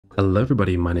Hello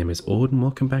everybody, my name is Aud and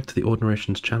welcome back to the Aud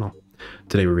Narrations channel.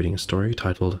 Today we're reading a story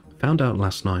titled, Found Out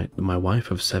Last Night that my wife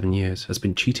of 7 years has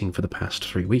been cheating for the past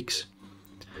 3 weeks.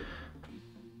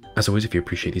 As always, if you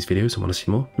appreciate these videos and want to see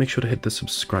more, make sure to hit the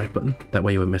subscribe button, that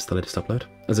way you won't miss the latest upload.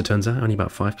 As it turns out, only about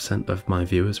 5% of my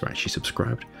viewers are actually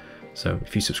subscribed, so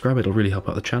if you subscribe it'll really help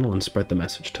out the channel and spread the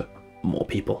message to more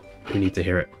people who need to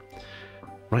hear it.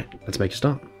 Right, let's make a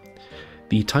start.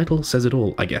 The title says it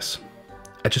all, I guess.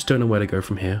 I just don't know where to go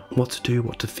from here, what to do,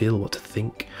 what to feel, what to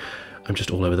think. I'm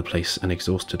just all over the place and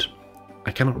exhausted.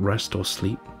 I cannot rest or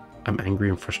sleep. I'm angry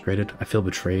and frustrated. I feel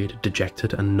betrayed,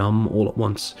 dejected, and numb all at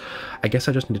once. I guess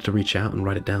I just needed to reach out and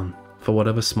write it down, for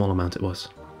whatever small amount it was.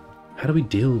 How do we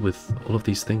deal with all of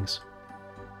these things?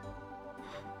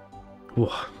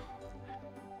 Whoa.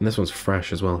 And this one's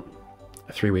fresh as well.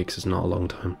 3 weeks is not a long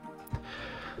time.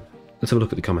 Let's have a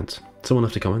look at the comments. Someone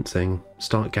left a comment saying,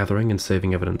 start gathering and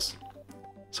saving evidence.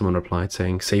 Someone replied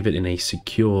saying, save it in a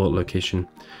secure location.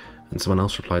 And someone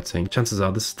else replied saying, chances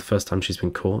are this is the first time she's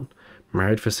been caught.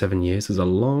 Married for 7 years is a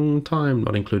long time,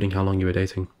 not including how long you were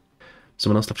dating.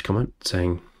 Someone else left a comment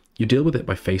saying, you deal with it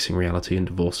by facing reality and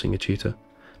divorcing a cheater.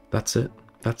 That's it.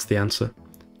 That's the answer.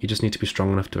 You just need to be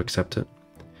strong enough to accept it.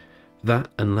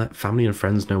 That, and let family and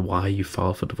friends know why you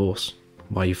filed for divorce.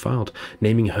 Why you filed,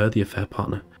 naming her the affair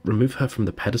partner. Remove her from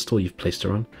the pedestal you've placed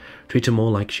her on. Treat her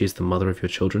more like she is the mother of your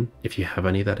children, if you have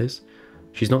any, that is.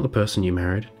 She's not the person you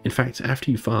married. In fact, after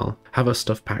you file, have her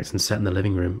stuff packed and set in the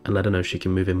living room and let her know she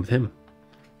can move in with him.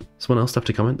 Someone else left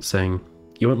a comment saying,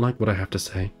 you won't like what I have to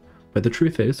say, but the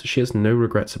truth is she has no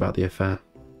regrets about the affair.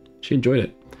 She enjoyed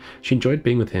it. She enjoyed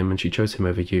being with him and she chose him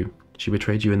over you. She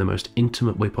betrayed you in the most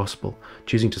intimate way possible,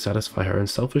 choosing to satisfy her own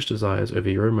selfish desires over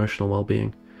your emotional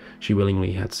well-being. She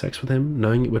willingly had sex with him,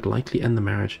 knowing it would likely end the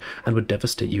marriage and would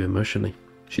devastate you emotionally.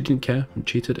 She didn't care and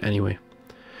cheated anyway.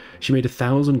 She made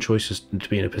 1,000 choices to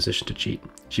be in a position to cheat.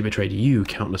 She betrayed you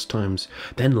countless times,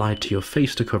 then lied to your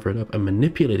face to cover it up and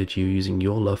manipulated you using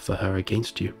your love for her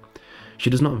against you. She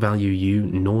does not value you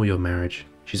nor your marriage.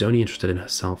 She's only interested in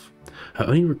herself. Her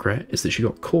only regret is that she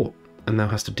got caught and now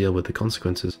has to deal with the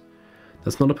consequences.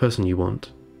 That's not a person you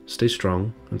want. Stay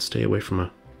strong and stay away from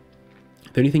her.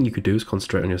 The only thing you could do is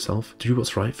concentrate on yourself, do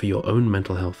what's right for your own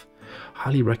mental health.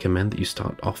 Highly recommend that you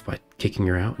start off by kicking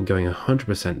her out and going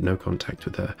 100% no contact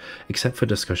with her, except for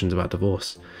discussions about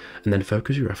divorce, and then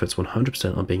focus your efforts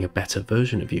 100% on being a better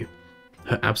version of you.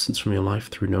 Her absence from your life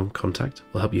through no contact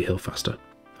will help you heal faster,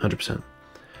 100%.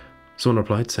 Someone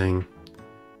replied saying,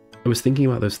 I was thinking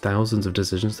about those thousands of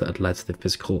decisions that had led to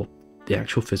the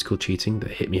actual physical cheating that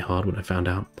hit me hard when I found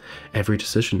out. Every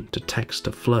decision, to text,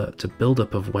 to flirt, to build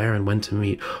up of where and when to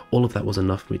meet, all of that was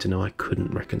enough for me to know I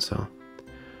couldn't reconcile.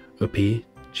 OP,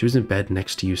 she was in bed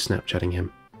next to you Snapchatting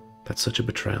him. That's such a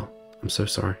betrayal. I'm so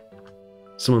sorry.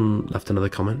 Someone left another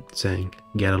comment saying,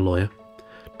 get a lawyer.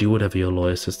 Do whatever your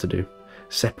lawyer says to do.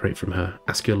 Separate from her.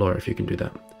 Ask your lawyer if you can do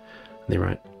that. And they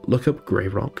write, look up Grey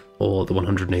Rock, or the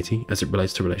 180 as it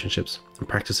relates to relationships, and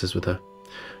practices with her.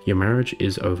 Your marriage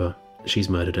is over. She's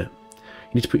murdered it.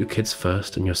 You need to put your kids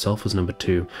first and yourself as number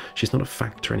 2. She's not a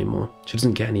factor anymore. She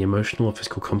doesn't get any emotional or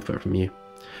physical comfort from you.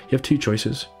 You have 2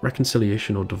 choices,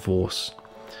 reconciliation or divorce.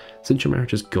 Since your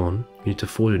marriage is gone, you need to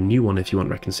forge a new one if you want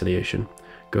reconciliation.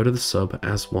 Go to the sub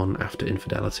as one after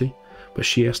infidelity, but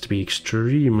she has to be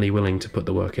extremely willing to put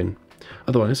the work in.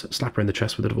 Otherwise, slap her in the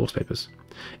chest with the divorce papers.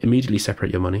 Immediately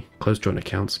separate your money, close joint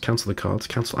accounts, cancel the cards,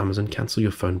 cancel Amazon, cancel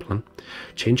your phone plan,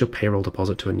 change your payroll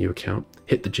deposit to a new account,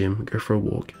 hit the gym, go for a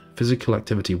walk. Physical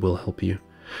activity will help you.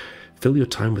 Fill your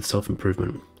time with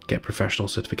self-improvement. Get professional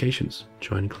certifications,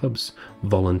 join clubs,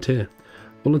 volunteer.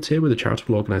 Volunteer with a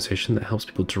charitable organization that helps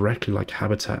people directly, like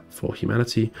Habitat for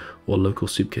Humanity or local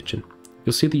soup kitchen.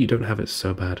 You'll see that you don't have it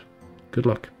so bad. Good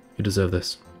luck, you deserve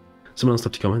this. Someone else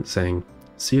left a comment saying,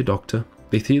 see a doctor.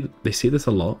 They see this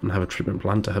a lot and have a treatment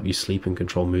plan to help you sleep and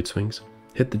control mood swings.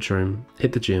 Hit the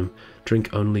gym,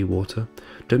 drink only water.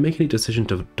 Don't make any decision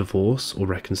to divorce or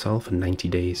reconcile for 90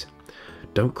 days.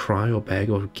 Don't cry or beg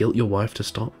or guilt your wife to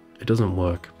stop. It doesn't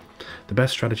work. The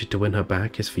best strategy to win her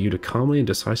back is for you to calmly and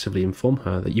decisively inform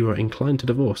her that you are inclined to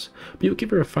divorce, but you'll give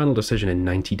her a final decision in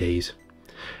 90 days.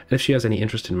 And if she has any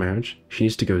interest in marriage, she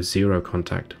needs to go 0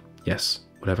 contact. Yes,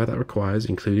 whatever that requires,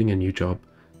 including a new job,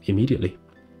 immediately.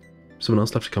 Someone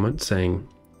else left a comment saying,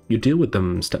 you deal with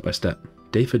them step by step,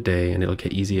 day for day, and it'll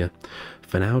get easier.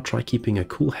 For now, try keeping a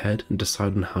cool head and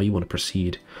decide on how you want to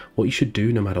proceed. What you should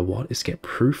do no matter what is get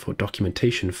proof or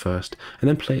documentation first, and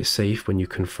then play it safe when you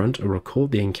confront or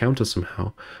record the encounter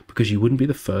somehow, because you wouldn't be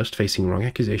the first facing wrong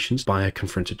accusations by a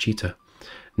confronted cheater.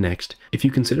 Next, if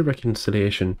you consider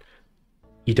reconciliation,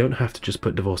 You don't have to just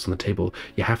put divorce on the table,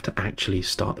 you have to actually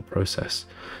start the process.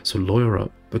 So lawyer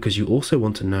up, because you also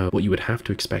want to know what you would have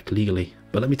to expect legally.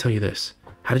 But let me tell you this,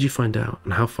 how did you find out,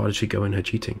 and how far did she go in her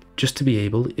cheating? Just to be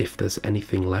able, if there's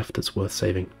anything left that's worth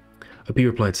saving. OP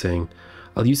replied saying,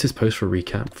 I'll use this post for a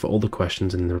recap for all the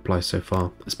questions in the replies so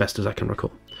far, as best as I can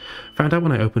recall. Found out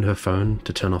when I opened her phone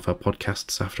to turn off her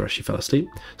podcasts after she fell asleep.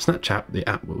 Snapchat, the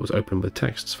app was open with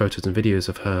texts, photos and videos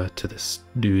of her to this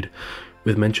dude,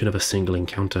 with mention of a single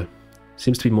encounter.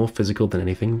 Seems to be more physical than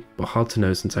anything, but hard to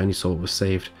know since I only saw what was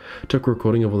saved. Took a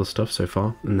recording of all the stuff so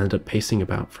far, and ended up pacing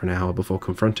about for an hour before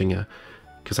confronting her,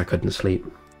 because I couldn't sleep.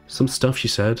 Some stuff she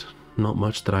said, not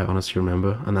much that I honestly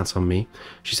remember, and that's on me.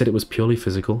 She said it was purely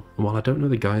physical, and while I don't know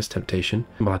the guy, temptation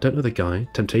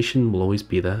will always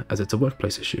be there, as it's a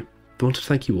workplace issue. I want to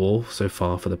thank you all so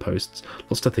far for the posts,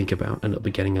 lots to think about, and I'll be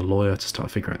getting a lawyer to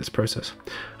start figuring out this process.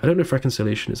 I don't know if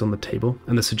reconciliation is on the table,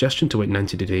 and the suggestion to wait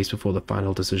 90 days before the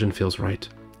final decision feels right.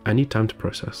 I need time to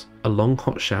process. A long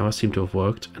hot shower seemed to have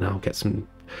worked, and I'll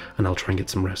try and get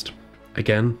some rest.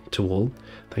 Again, to all,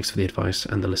 thanks for the advice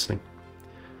and the listening.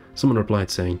 Someone replied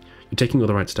saying, you're taking all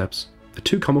the right steps. They're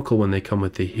too comical when they come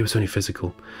with the, it was only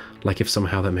physical, like if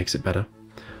somehow that makes it better.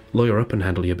 Lawyer up and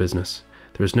handle your business.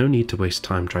 There is no need to waste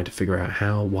time trying to figure out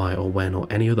how, why, or when, or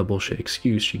any other bullshit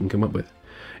excuse she can come up with.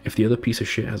 If the other piece of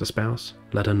shit has a spouse,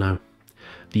 let her know.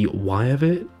 The why of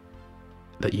it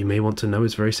that you may want to know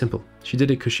is very simple. She did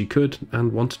it because she could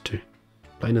and wanted to.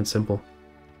 Plain and simple.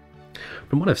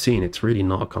 From what I've seen, it's really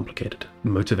not complicated.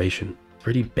 Motivation.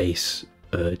 Really base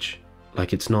urge.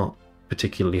 Like, it's not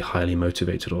particularly highly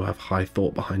motivated or have high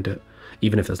thought behind it.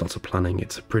 Even if there's lots of planning,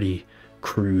 it's a pretty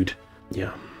crude,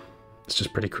 yeah, it's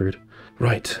just pretty crude.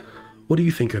 Right, what do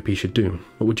you think OP should do?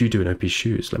 What would you do in OP's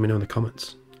shoes? Let me know in the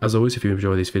comments. As always, if you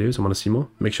enjoy these videos and want to see more,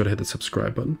 make sure to hit the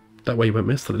subscribe button. That way you won't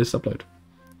miss the latest upload.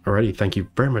 Alrighty, thank you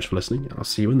very much for listening, and I'll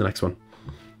see you in the next one.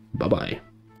 Bye bye.